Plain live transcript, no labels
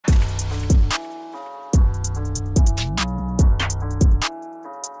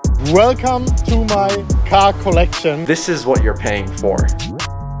Welcome to my car collection. This is what you're paying for.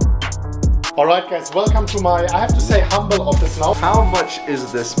 Alright guys, welcome to my, I have to say, humble office now. How much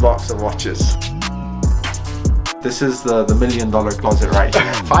is this box of watches? This is the $1 million closet right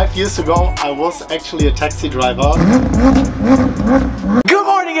here. 5 years ago, I was actually a taxi driver. Good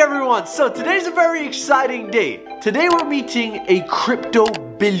morning everyone! So today's a very exciting day. Today we're meeting a crypto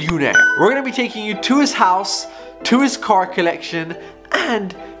billionaire. We're gonna be taking you to his house, to his car collection,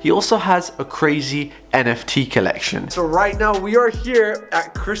 and he also has a crazy NFT collection. So right now we are here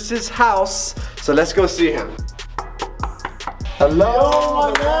at Chris's house. So let's go see him.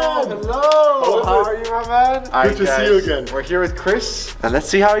 Hello, my man! Hello! How are you, my man? Good to see you again. We're here with Chris, and let's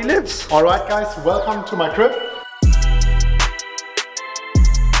see how he lives. Alright guys, welcome to my crib.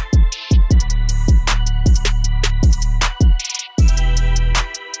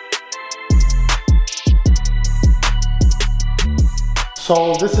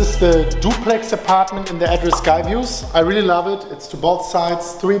 So this is the duplex apartment in the address Skyviews. I really love it. It's to both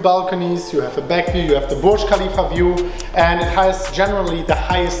sides, 3 balconies, you have a back view, you have the Burj Khalifa view, and it has generally the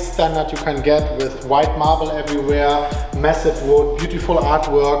highest standard you can get with white marble everywhere, massive wood, beautiful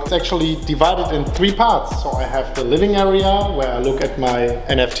artwork. It's actually divided in 3 parts. So I have the living area where I look at my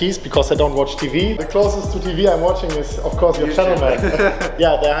NFTs because I don't watch TV. The closest to TV I'm watching is of course your channel, man.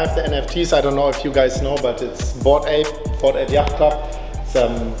 Yeah, there I have the NFTs. I don't know if you guys know, but it's Bored Ape Yacht Club.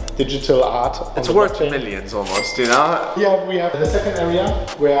 Digital art. It's worth millions almost, you know? Yeah, we have the second area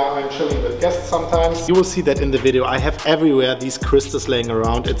where I'm chilling with guests sometimes. You will see that in the video. I have everywhere these crystals laying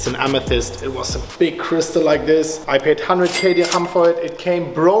around. It's an amethyst. It was a big crystal like this. I paid 100k dirham for it. It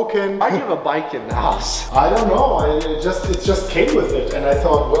came broken. Why do you have a bike in the house? I don't know. It just came with it, and I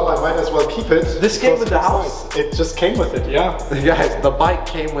thought, well, I might as well keep it. This came with the house? Nice. It just came with it, yeah. Guys, the bike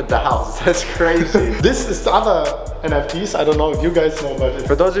came with the house. That's crazy. This is the other NFTs. I don't know if you guys know, but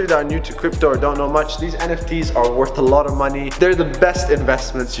for those of you that are new to crypto or don't know much, these NFTs are worth a lot of money. They're the best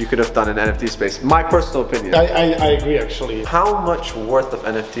investments you could have done in NFT space. My personal opinion. I agree actually. How much worth of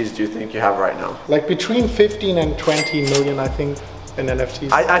NFTs do you think you have right now? Like between 15 and 20 million, I think. In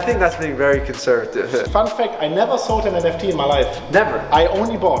NFTs. I think that's being very conservative. Fun fact, I never sold an NFT in my life. Never? I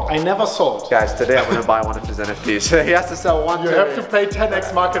only bought, I never sold. Guys, today I'm gonna buy one of his NFTs. He has to sell one. You have to pay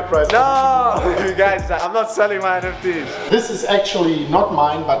 10x market price. No! Guys, I'm not selling my NFTs. This is actually not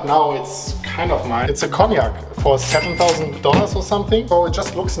mine, but now it's kind of mine. It's a cognac for $7,000 or something. So it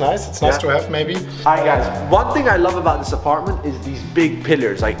just looks nice. It's nice to have maybe. Alright guys, one thing I love about this apartment is these big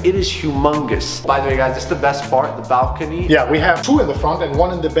pillars. Like, it is humongous. By the way guys, this is the best part, the balcony. Yeah, we have 2 in the front and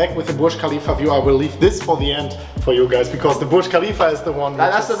 1 in the back with the Burj Khalifa view. I will leave this for the end for you guys because the Burj Khalifa is the one.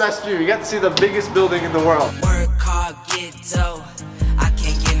 That's the best view. You get to see the biggest building in the world. Work hard, get dough. I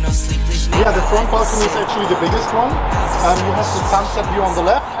can't get no sleepless nights. Yeah, the front balcony is actually the biggest one. You have the sunset view on the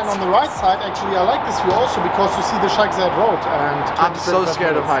left, and on the right side, actually, I like this view also because you see the Sheikh Zayed Road. And I'm so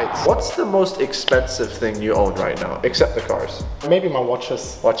scared of heights. What's the most expensive thing you own right now, except the cars? Maybe my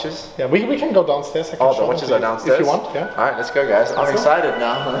watches. Watches? Yeah, we can go downstairs. I can the watches are downstairs? If you want, yeah. Alright, let's go guys. I'm excited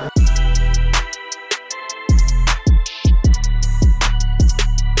now.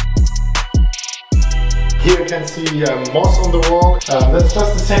 Here you can see moss on the wall. That's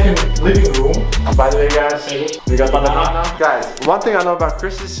just the second living room. By the way guys, we got banana. Guys, one thing I know about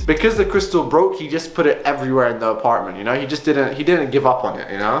Chris is because the crystal broke, he just put it everywhere in the apartment, you know? He didn't give up on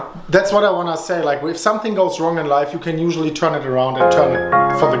it, you know? That's what I want to say. Like, if something goes wrong in life, you can usually turn it around and turn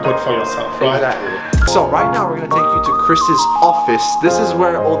it for the good for yourself, right? Exactly. So right now we're gonna take you to Chris's office. This is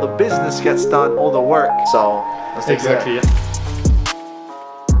where all the business gets done, all the work. So let's take exactly.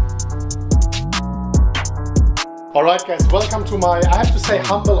 Alright guys, welcome to my, I have to say,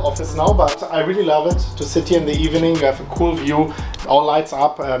 humble office now, but I really love it to sit here in the evening. You have a cool view, all lights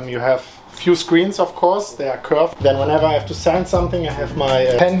up, you have few screens of course, they are curved. Then whenever I have to sign something, I have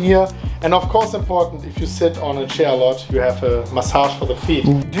my pen here. And of course important, if you sit on a chair a lot, you have a massage for the feet.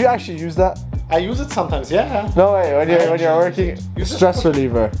 Do you actually use that? I use it sometimes, yeah. No way, when you're working, stress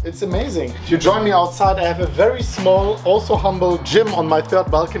reliever. It's amazing. If you join me outside, I have a very small, also humble gym on my 3rd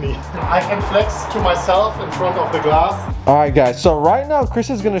balcony. I can flex to myself in front of the glass. Alright guys, so right now Chris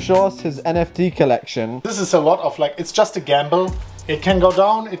is going to show us his NFT collection. This is a lot of like, it's just a gamble. It can go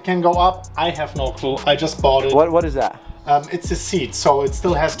down, it can go up. I have no clue, I just bought it. What is that? It's a seed, so it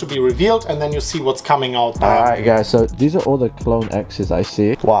still has to be revealed and then you see what's coming out. Alright guys, so these are all the clone X's I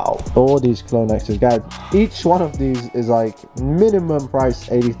see. Wow, all these clone X's. Guys, each one of these is like minimum price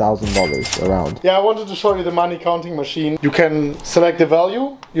 $80,000 around. Yeah, I wanted to show you the money counting machine. You can select the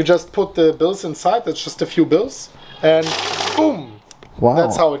value, you just put the bills inside, that's just a few bills, and boom! Wow.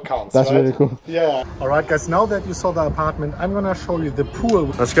 That's how it counts. That's right? really cool. Yeah. All right, guys. Now that you saw the apartment, I'm gonna show you the pool.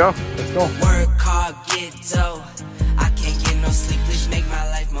 Let's go. Let's go. Work hard, get dough. I can't get no sleep, please make my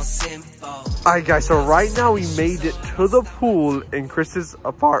life more simple. Alright guys, so right now we made it to the pool in Chris's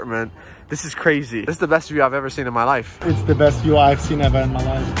apartment. This is crazy. This is the best view I've ever seen in my life. It's the best view I've seen ever in my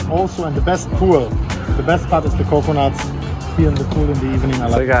life. Also, and the best pool. The best part is the coconuts here in the pool in the evening. I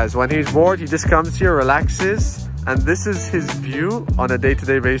like So guys, when he's bored, he just comes here, relaxes, and this is his view on a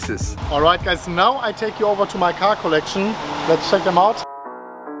day-to-day basis. All right, guys. Now I take you over to my car collection. Let's check them out.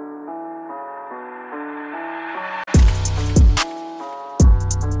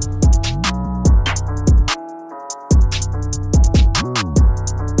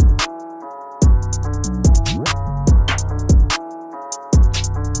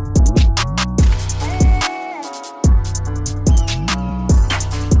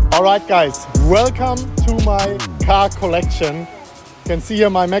 Alright guys, welcome to my car collection. You can see here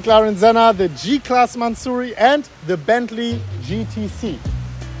my McLaren Senna, the G-Class Mansouri and the Bentley GTC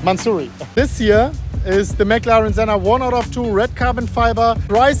Mansouri. This here is the McLaren Senna 1 out of 2 red carbon fiber.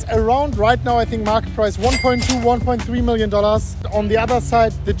 Price around right now, I think market price $1.2, $1.3 million. On the other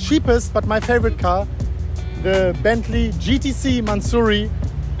side, the cheapest but my favorite car, the Bentley GTC Mansouri.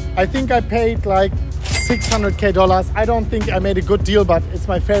 I think I paid like $600K. I don't think I made a good deal, but it's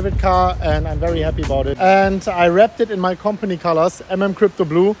my favorite car and I'm very happy about it. And I wrapped it in my company colors, Crypto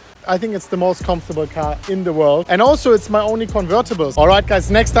Blue. I think it's the most comfortable car in the world. And also it's my only convertibles. All right guys,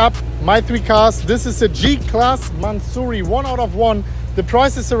 next up, my 3 cars. This is a G-Class Mansouri, 1 out of 1. The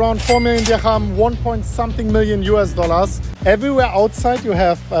price is around 4 million dirham, 1-point-something million US dollars. Everywhere outside you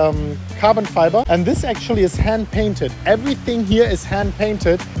have carbon fiber, and this actually is hand painted. Everything here is hand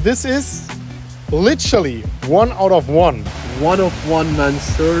painted. This is literally 1 out of 1. 1 of 1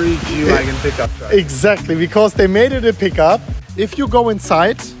 Mansouri G-Wagon pickup truck. Exactly, because they made it a pickup. If you go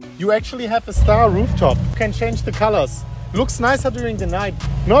inside, you actually have a star rooftop. You can change the colors. Looks nicer during the night.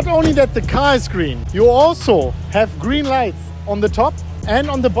 Not only that the car is green, you also have green lights on the top and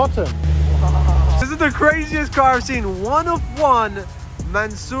on the bottom. This is the craziest car I've seen. 1 of 1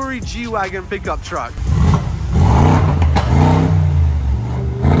 Mansouri G-Wagon pickup truck.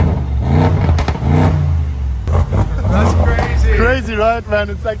 Crazy, right, man?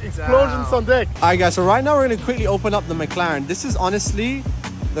 It's like explosions on deck. Alright guys, so right now we're going to quickly open up the McLaren. This is honestly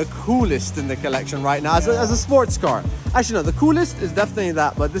the coolest in the collection right now as a sports car. Actually no, the coolest is definitely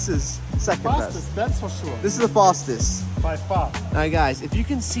that, but this is second Fastest, best. that's for sure. This is the fastest. By far. Now guys, if you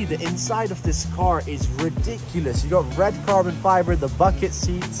can see, the inside of this car is ridiculous. You got red carbon fiber, the bucket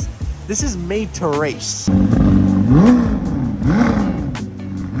seats. This is made to race.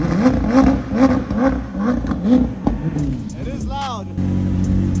 It is loud.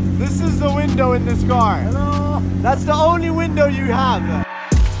 This is the window in this car. Hello. That's the only window you have.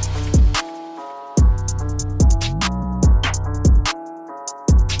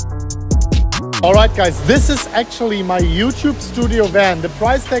 Alright guys, this is actually my YouTube studio van. The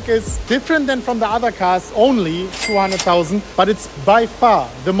price tag is different than from the other cars, only 200,000, but it's by far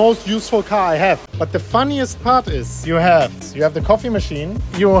the most useful car I have. But the funniest part is you have the coffee machine,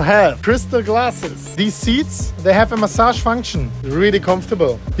 you have crystal glasses. These seats, they have a massage function, really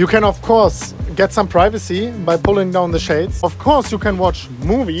comfortable. You can of course get some privacy by pulling down the shades. Of course you can watch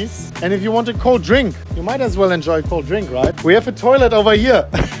movies, and if you want a cold drink, you might as well enjoy a cold drink, right? We have a toilet over here.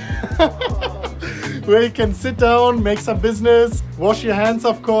 Where you can sit down, make some business, wash your hands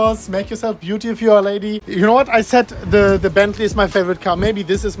of course, make yourself beauty if you're a lady. You know what, I said the Bentley is my favorite car. Maybe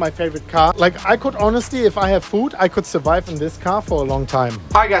this is my favorite car. Like I could honestly, if I have food, I could survive in this car for a long time.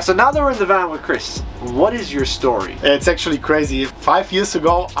 Alright guys, so now that we're in the van with Chris, what is your story? It's actually crazy. 5 years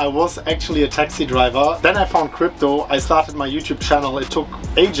ago, I was actually a taxi driver. Then I found crypto. I started my YouTube channel. It took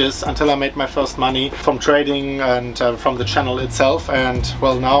ages until I made my first money from trading and from the channel itself. And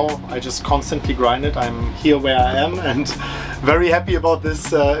well, now I just constantly grind it. I'm here where I am and very happy about this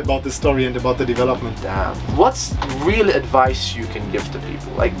story and about the development. Damn. What's real advice you can give to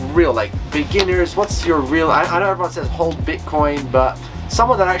people? Like real, like beginners, what's your real, I know everyone says hold Bitcoin, but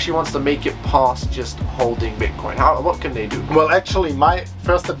someone that actually wants to make it past just holding Bitcoin, what can they do? Well, actually, my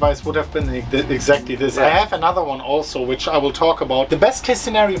first advice would have been exactly this. Yeah. I have another one also, which I will talk about. The best case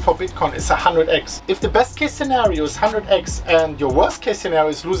scenario for Bitcoin is 100x. If the best case scenario is 100x and your worst case scenario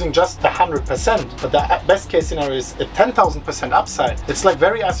is losing just the 100%, but the best case scenario is a 10,000% upside, it's like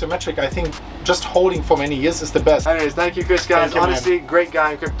very asymmetric. I think just holding for many years is the best. Anyways, thank you Chris guys. You, honestly, great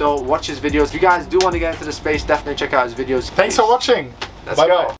guy in crypto. Watch his videos. If you guys do want to get into the space, definitely check out his videos. Thanks for watching. Let's Bye go. bye.